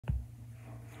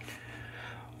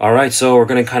All right, so we're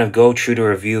going to kind of go through the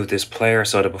review of this player.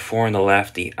 So the before on the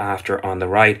left, the after on the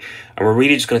right. And we're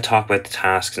really just going to talk about the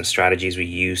tasks and strategies we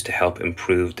use to help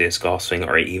improve this golf swing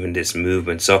or even this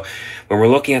movement. So when we're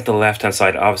looking at the left-hand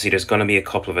side, obviously there's going to be a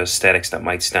couple of aesthetics that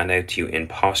might stand out to you in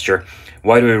posture.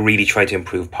 Why do we really try to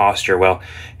improve posture? Well,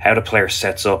 how the player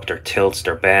sets up, their tilts,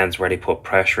 their bends, where they put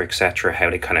pressure, etc., how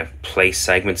they kind of place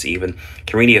segments even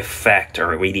can really affect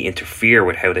or really interfere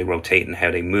with how they rotate and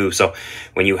how they move. So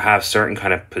when you have certain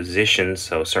kind of positions,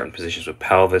 so certain positions with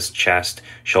pelvis, chest,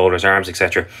 shoulders, arms,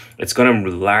 etc., it's going to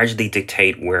largely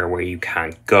dictate where you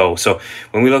can go. So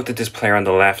when we looked at this player on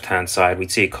the left hand side,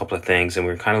 we'd see a couple of things, and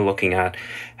we're kind of looking at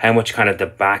how much kind of the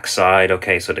back side,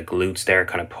 okay, so the glutes there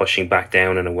kind of pushing back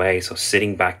down in a way, so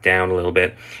sitting back down a little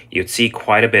bit. You'd see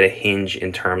quite a bit of hinge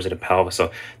in terms of the pelvis,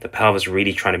 so the pelvis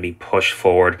really trying to be pushed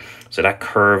forward, so that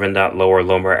curve in that lower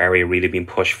lumbar area really being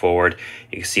pushed forward.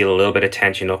 You can see a little bit of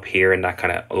tension up here in that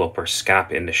kind of upper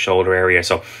scap in the shoulder area.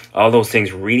 So all those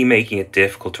things really making it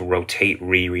difficult to rotate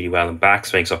really well in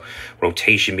backswing. So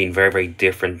rotation being very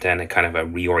different than a kind of a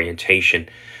reorientation.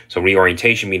 So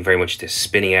reorientation being very much this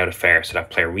spinning out affair. So that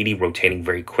player really rotating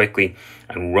very quickly,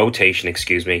 and rotation,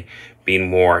 excuse me, being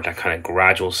more that kind of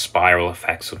gradual spiral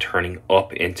effect. So turning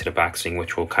up into the backswing,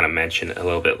 which we'll kind of mention a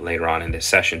little bit later on in this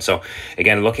session. So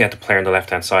again, looking at the player on the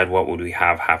left-hand side, what would we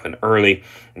have happen early?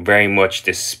 Very much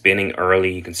this spinning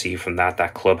early. You can see from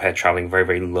that club head traveling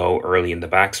very low early in the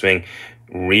backswing,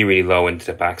 really low into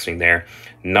the backswing there.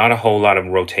 Not a whole lot of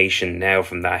rotation now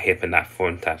from that hip and that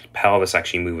front, that pelvis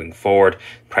actually moving forward,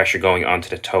 pressure going onto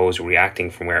the toes, reacting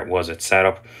from where it was at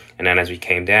setup. And then as we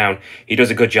came down, he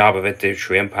does a good job of it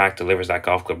through impact, delivers that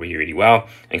golf club really well,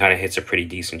 and kind of hits a pretty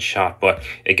decent shot. But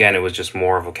again, it was just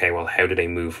more of, okay, well, how do they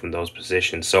move from those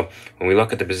positions? So when we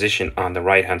look at the position on the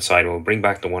right-hand side, we'll bring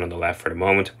back the one on the left for the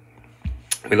moment.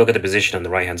 We look at the position on the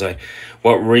right hand side.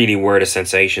 What really were the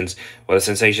sensations? Well, the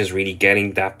sensations really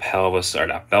getting that pelvis or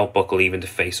that belt buckle even to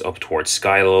face up towards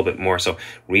sky a little bit more. So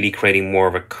really creating more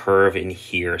of a curve in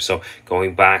here. So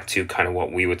going back to kind of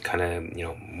what we would kind of,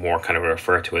 more kind of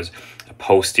refer to as a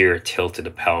posterior tilt to the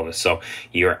pelvis. So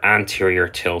your anterior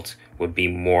tilt would be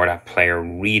more that player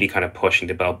really kind of pushing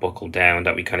the belt buckle down,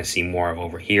 that we kind of see more of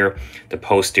over here. The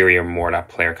posterior, more that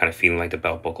player kind of feeling like the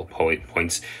belt buckle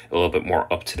points a little bit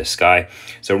more up to the sky.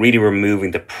 So really removing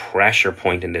the pressure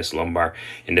point in this lumbar,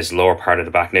 in this lower part of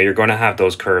the back. Now you're going to have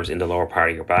those curves in the lower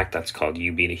part of your back. That's called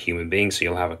you being a human being. So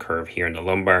you'll have a curve here in the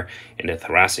lumbar, in the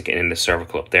thoracic, and in the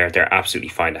cervical up there. They're absolutely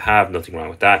fine to have, nothing wrong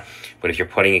with that. But if you're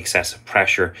putting excessive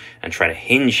pressure and trying to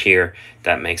hinge here,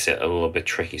 that makes it a little bit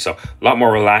tricky. So a lot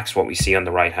more relaxed what we see on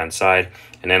the right hand side.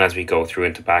 And then as we go through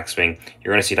into backswing,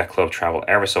 you're going to see that club travel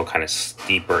ever so kind of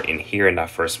steeper in here in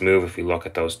that first move. If we look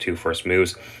at those two first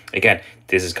moves, again,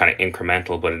 this is kind of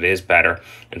incremental, but it is better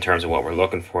in terms of what we're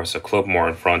looking for. So club more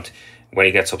in front. When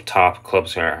he gets up top,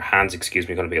 hands, excuse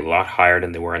me, going to be a lot higher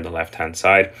than they were on the left-hand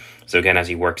side. So again, as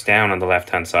he works down on the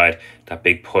left-hand side, that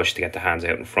big push to get the hands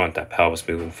out in front, that pelvis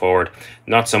moving forward.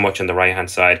 Not so much on the right-hand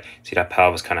side. See that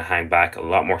pelvis kind of hang back, a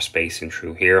lot more space in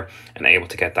through here, and able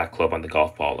to get that club on the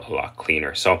golf ball a lot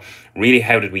cleaner. So really,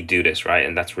 how did we do this, right?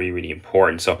 And that's really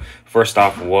important. So first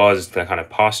off was the kind of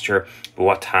posture, but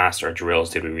what tasks or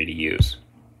drills did we really use?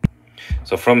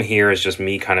 So from here is just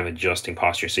me kind of adjusting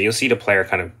posture. So you'll see the player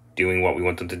kind of doing what we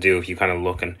want them to do. If you kind of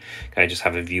look and kind of just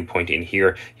have a viewpoint in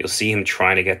here, you'll see him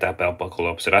trying to get that belt buckle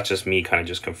up. So that's just me kind of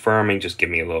just confirming, just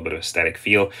giving me a little bit of aesthetic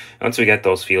feel. And once we get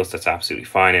those feels, that's absolutely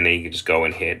fine. And then you can just go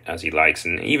and hit as he likes.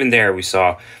 And even there we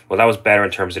saw, well, that was better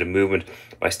in terms of the movement,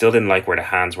 but I still didn't like where the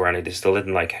hands were, and I still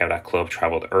didn't like how that club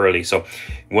traveled early. So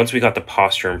once we got the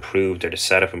posture improved or the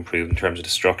setup improved in terms of the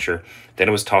structure, then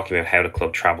it was talking about how the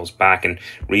club travels back. And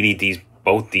really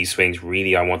both these swings,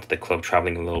 really I wanted the club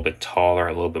traveling a little bit taller,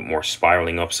 a little bit more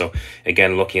spiraling up. So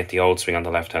again, looking at the old swing on the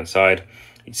left hand side,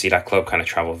 you see that club kind of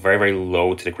travel very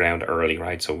low to the ground early,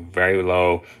 right? So very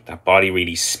low, that body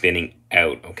really spinning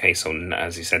out. Okay, so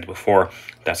as I said before,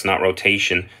 that's not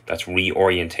rotation, that's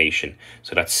reorientation.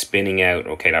 So that's spinning out,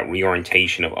 okay, that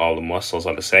reorientation of all the muscles,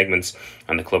 all the segments,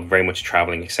 and the club very much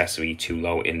traveling excessively too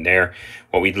low in there.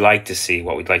 What we'd like to see,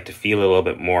 what we'd like to feel a little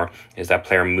bit more is that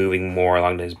player moving more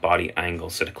along his body angle.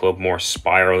 So the club more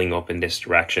spiraling up in this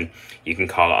direction. You can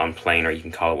call it on plane, or you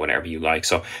can call it whatever you like.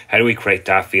 So how do we create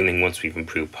that feeling once we've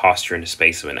improved posture in the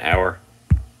space of an hour?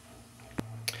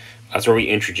 That's where we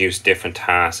introduce different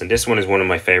tasks, and this one is one of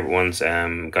my favorite ones.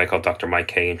 A guy called Dr. Mike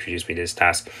K introduced me to this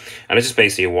task, and it's just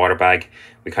basically a water bag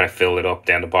we kind of fill it up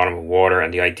down the bottom of water.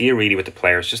 And the idea really with the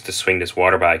player is just to swing this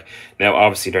water bag. Now,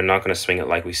 obviously, they're not going to swing it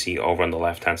like we see over on the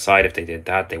left-hand side. If they did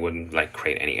that, they wouldn't like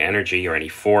create any energy or any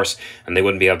force, and they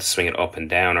wouldn't be able to swing it up and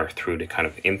down or through the kind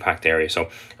of impact area. So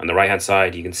on the right-hand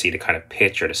side, you can see the kind of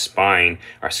pitch or the spine,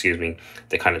 or excuse me,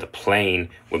 the kind of the plane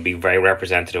would be very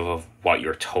representative of what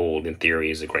you're told in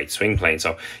theory is a great swing plane.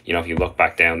 So, you know, if you look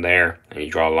back down there and you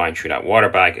draw a line through that water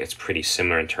bag, it's pretty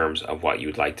similar in terms of what you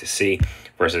would like to see.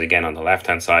 Versus again, on the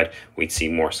left-hand side, we'd see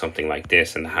more something like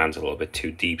this, and the hand's a little bit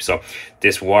too deep. So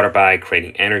this water bag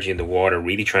creating energy in the water,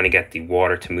 really trying to get the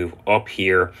water to move up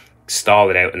here,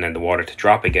 stall it out, and then the water to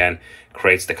drop again,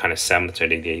 creates the kind of semblance or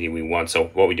the idea we want.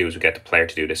 So what we do is we get the player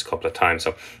to do this a couple of times.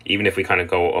 So even if we kind of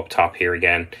go up top here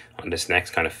again on this next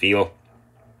kind of feel,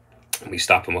 we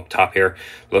stop them up top here,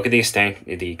 look at the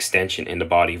extension in the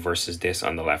body versus this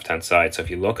on the left hand side. So if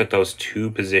you look at those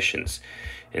two positions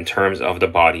in terms of the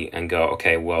body and go,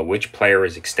 okay, well, which player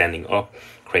is extending up,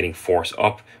 creating force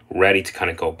up, ready to kind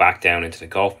of go back down into the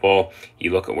golf ball, you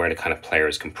look at where the kind of player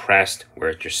is compressed,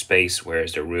 where is there space, where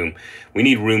is there room. We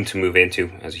need room to move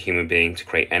into as a human being to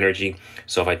create energy.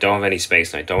 So if I don't have any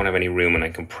space and I don't have any room and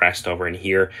I'm compressed over in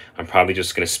here, I'm probably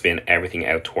just going to spin everything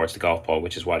out towards the golf ball,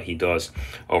 which is what he does.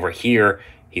 Over here,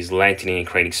 he's lengthening and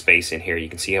creating space in here. You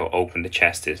can see how open the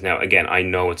chest is. Now, again, I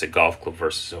know it's a golf club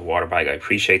versus a water bag. I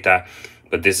appreciate that.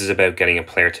 But this is about getting a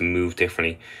player to move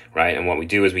differently, right? And what we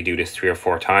do is we do this 3 or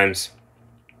 4 times.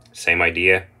 Same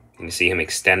idea. You can see him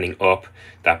extending up,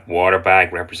 that water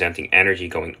bag representing energy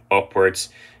going upwards.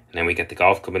 And then we get the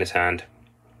golf club in his hand.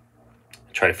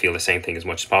 Try to feel the same thing as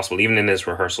much as possible. Even in this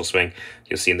rehearsal swing,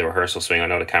 you'll see in the rehearsal swing, I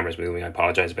know the camera's moving, I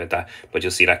apologize about that, but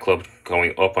you'll see that club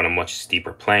going up on a much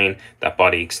steeper plane, that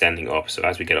body extending up. So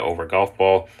as we get over golf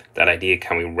ball, that idea,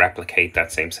 can we replicate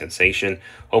that same sensation?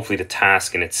 Hopefully the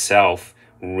task in itself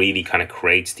really kind of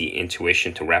creates the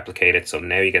intuition to replicate it. So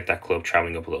now you get that club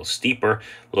traveling up a little steeper,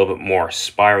 a little bit more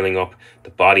spiraling up. The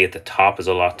body at the top is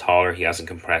a lot taller. He hasn't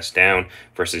compressed down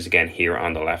versus again here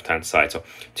on the left hand side. So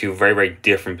two very, very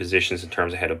different positions in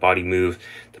terms of how the body moves.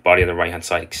 The body on the right hand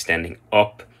side extending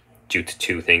up due to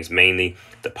two things, mainly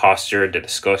the posture, the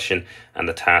discussion, and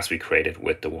the task we created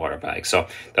with the water bag. So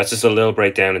that's just a little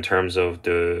breakdown in terms of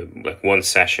the one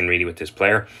session really with this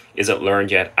player. Is it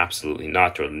learned yet? Absolutely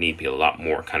not. There will need to be a lot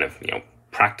more kind of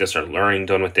practice or learning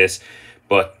done with this.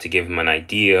 But to give him an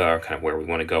idea or kind of where we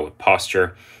want to go with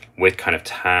posture, with kind of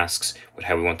tasks, with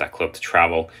how we want that club to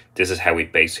travel, this is how we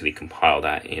basically compile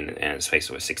that in the space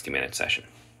of a 60-minute session.